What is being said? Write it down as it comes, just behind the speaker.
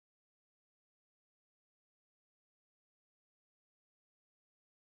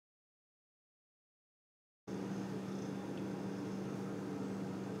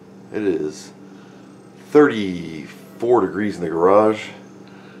It is 34 degrees in the garage.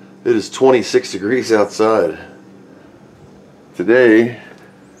 It is 26 degrees outside. Today,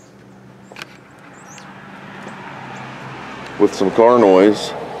 with some car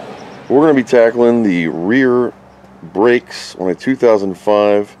noise, we're going to be tackling the rear brakes on a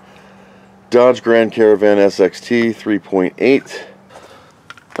 2005 Dodge Grand Caravan SXT 3.8.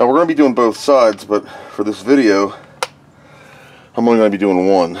 Now we're going to be doing both sides, but for this video, I'm only going to be doing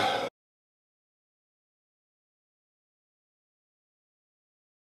one.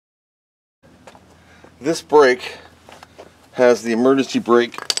 This brake has the emergency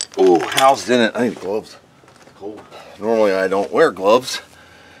brake housed in it. I need gloves. Cold. Normally I don't wear gloves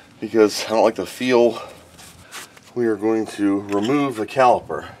because I don't like the feel. We are going to remove the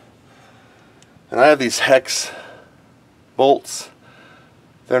caliper. And I have these hex bolts.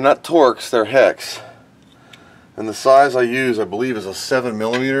 They're not Torx, they're hex. And the size I use, I believe, is a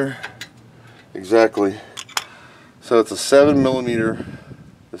 7mm. Exactly. So it's a 7mm.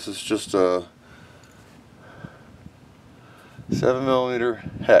 This is just a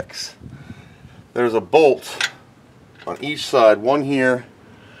 7mm hex. There's a bolt on each side, one here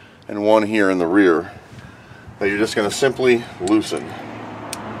and one here in the rear, that you're just going to simply loosen.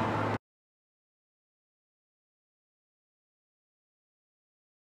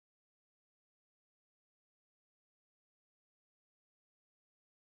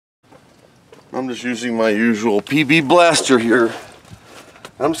 I'm just using my usual PB blaster here.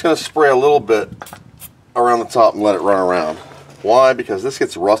 I'm just going to spray a little bit around the top and let it run around. Why? Because this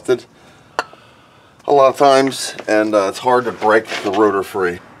gets rusted a lot of times, and it's hard to break the rotor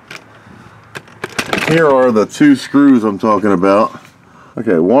free. Here are the two screws I'm talking about.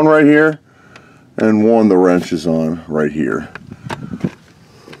 Okay, one right here, and one the wrench is on right here.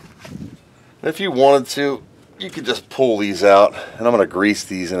 If you wanted to, you could just pull these out, and I'm going to grease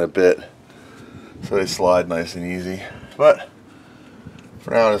these in a bit so they slide nice and easy. But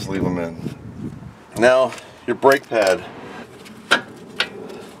for now, just leave them in. Now, your brake pad.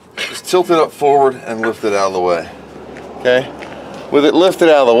 Just tilt it up forward and lift it out of the way. Okay? With it lifted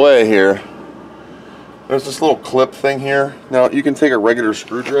out of the way here, there's this little clip thing here. Now, you can take a regular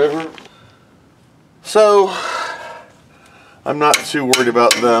screwdriver. So, I'm not too worried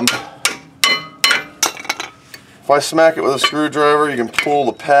about them. If I smack it with a screwdriver, you can pull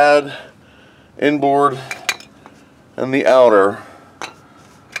the pad, inboard, and the outer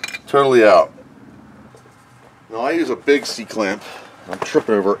totally out. Now, I use a big C-clamp. I'm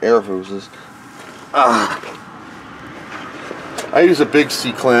tripping over air hoses. I use a big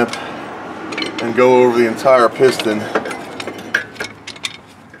C-clamp and go over the entire piston.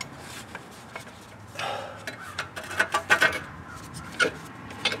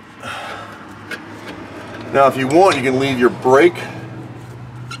 Now, if you want, you can leave your brake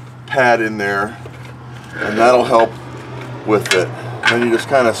pad in there, and that'll help with it. Then you just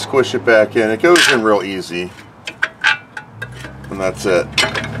kind of squish it back in. It goes in real easy. And that's it.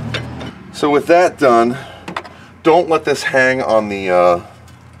 So with that done, don't let this hang on the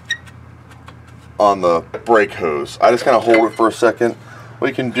brake hose. I just kind of hold it for a second. What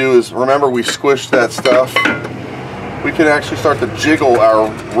you can do is, remember we squished that stuff. We can actually start to jiggle our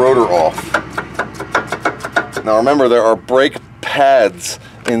rotor off. Now remember, there are brake pads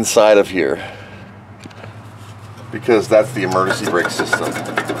inside of here because that's the emergency brake system.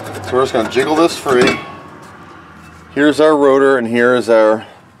 So we're just going to jiggle this free. Here's our rotor, and here is our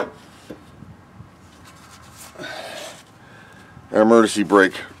emergency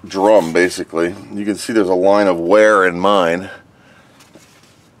brake drum, basically. You can see there's a line of wear in mine.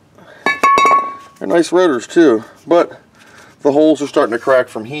 They're nice rotors too, but the holes are starting to crack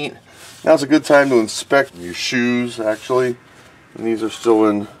from heat. Now's a good time to inspect your shoes, actually. And these are still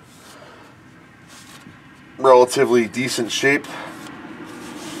in relatively decent shape.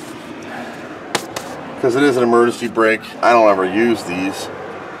 Because it is an emergency brake, I don't ever use these.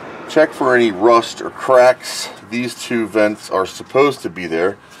 Check for any rust or cracks. These two vents are supposed to be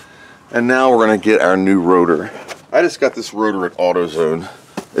there. And now we're going to get our new rotor. I just got this rotor at AutoZone.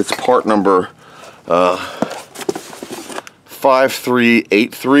 It's part number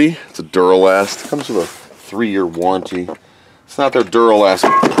 5383. It's a Duralast. It comes with a 3-year warranty. It's not their Duralast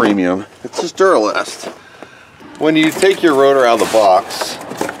Premium. It's just Duralast. When you take your rotor out of the box,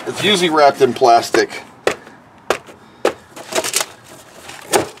 it's usually wrapped in plastic.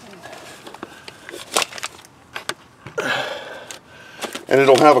 And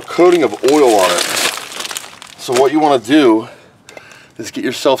it'll have a coating of oil on it. So what you want to do is get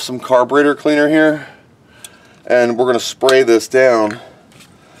yourself some carburetor cleaner here, and we're going to spray this down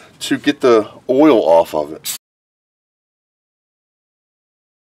to get the oil off of it.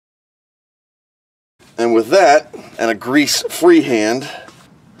 And with that, and a grease-free hand,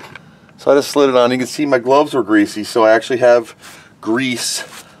 so I just slid it on. You can see my gloves were greasy, so I actually have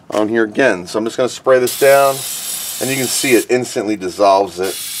grease on here again. So I'm just going to spray this down, and you can see it instantly dissolves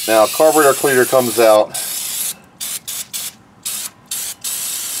it. Now, carburetor cleaner comes out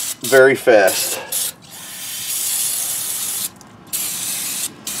very fast.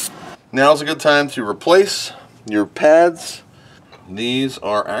 Now's a good time to replace your pads. These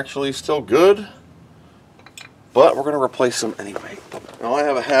are actually still good, but we're going to replace them anyway. Now, I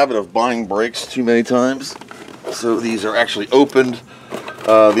have a habit of buying brakes too many times, so these are actually opened.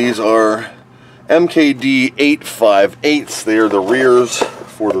 These are MKD 858s. They are the rears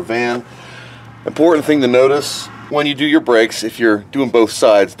for the van. Important thing to notice when you do your brakes, if you're doing both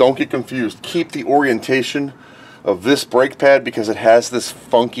sides, don't get confused. Keep the orientation of this brake pad because it has this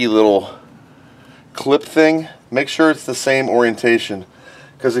funky little clip thing. Make sure it's the same orientation,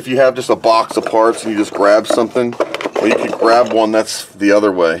 because if you have just a box of parts and you just grab something, well, you can grab one that's the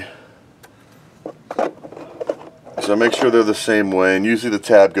other way. So make sure they're the same way, and usually the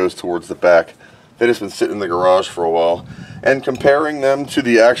tab goes towards the back. They've just been sitting in the garage for a while. And comparing them to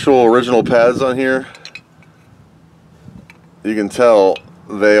the actual original pads on here, you can tell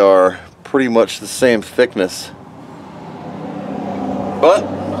they are pretty much the same thickness. But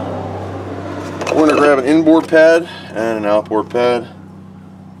we're going to grab an inboard pad and an outboard pad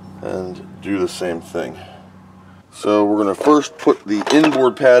and do the same thing. So we're going to first put the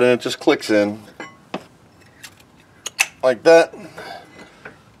inboard pad in. It just clicks in like that.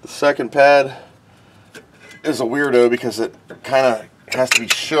 The second pad is a weirdo because it kind of has to be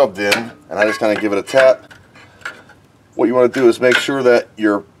shoved in, and I just kind of give it a tap. What you want to do is make sure that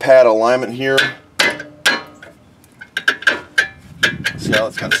your pad alignment here, see how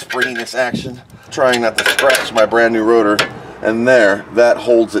it's got springiness action? Trying not to scratch my brand new rotor, and there, that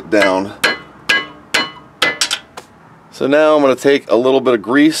holds it down. So now I'm going to take a little bit of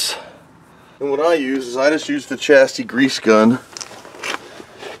grease, and what I use is I just use the chassis grease gun.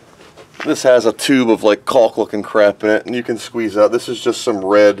 This has a tube of like caulk looking crap in it, and you can squeeze out. This is just some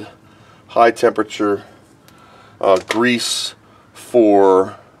red high temperature grease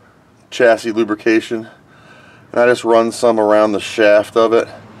for chassis lubrication, and I just run some around the shaft of it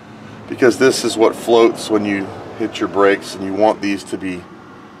because this is what floats when you hit your brakes, and you want these to be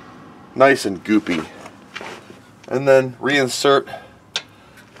nice and goopy. And then reinsert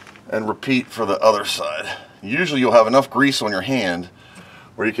and repeat for the other side. Usually you'll have enough grease on your hand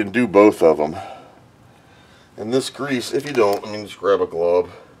where you can do both of them. And this grease, if you don't, I mean, just grab a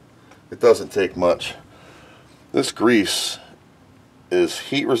glove. It doesn't take much. This grease is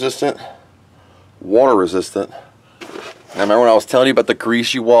heat resistant, water resistant. Now, remember when I was telling you about the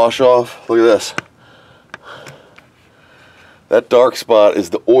grease you wash off? Look at this. That dark spot is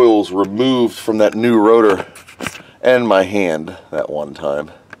the oils removed from that new rotor and my hand that one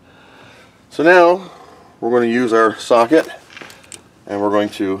time. So now we're going to use our socket, and we're going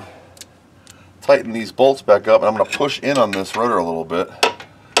to tighten these bolts back up, and I'm going to push in on this rotor a little bit.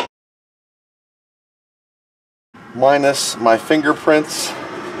 Minus my fingerprints,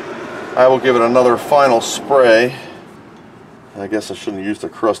 I will give it another final spray. I guess I shouldn't use the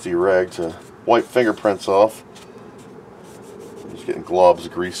crusty rag to wipe fingerprints off. I'm just getting globs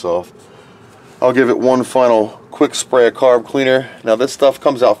of grease off. I'll give it one final quick spray of carb cleaner. Now this stuff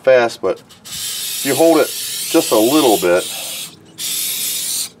comes out fast, but if you hold it just a little bit,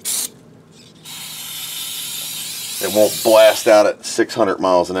 it won't blast out at 600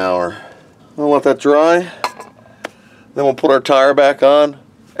 miles an hour. We'll let that dry. Then we'll put our tire back on,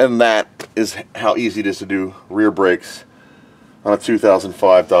 and that is how easy it is to do rear brakes on a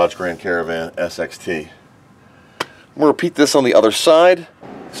 2005 Dodge Grand Caravan SXT. I'm going to repeat this on the other side.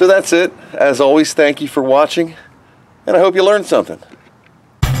 So that's it. As always, thank you for watching, and I hope you learned something.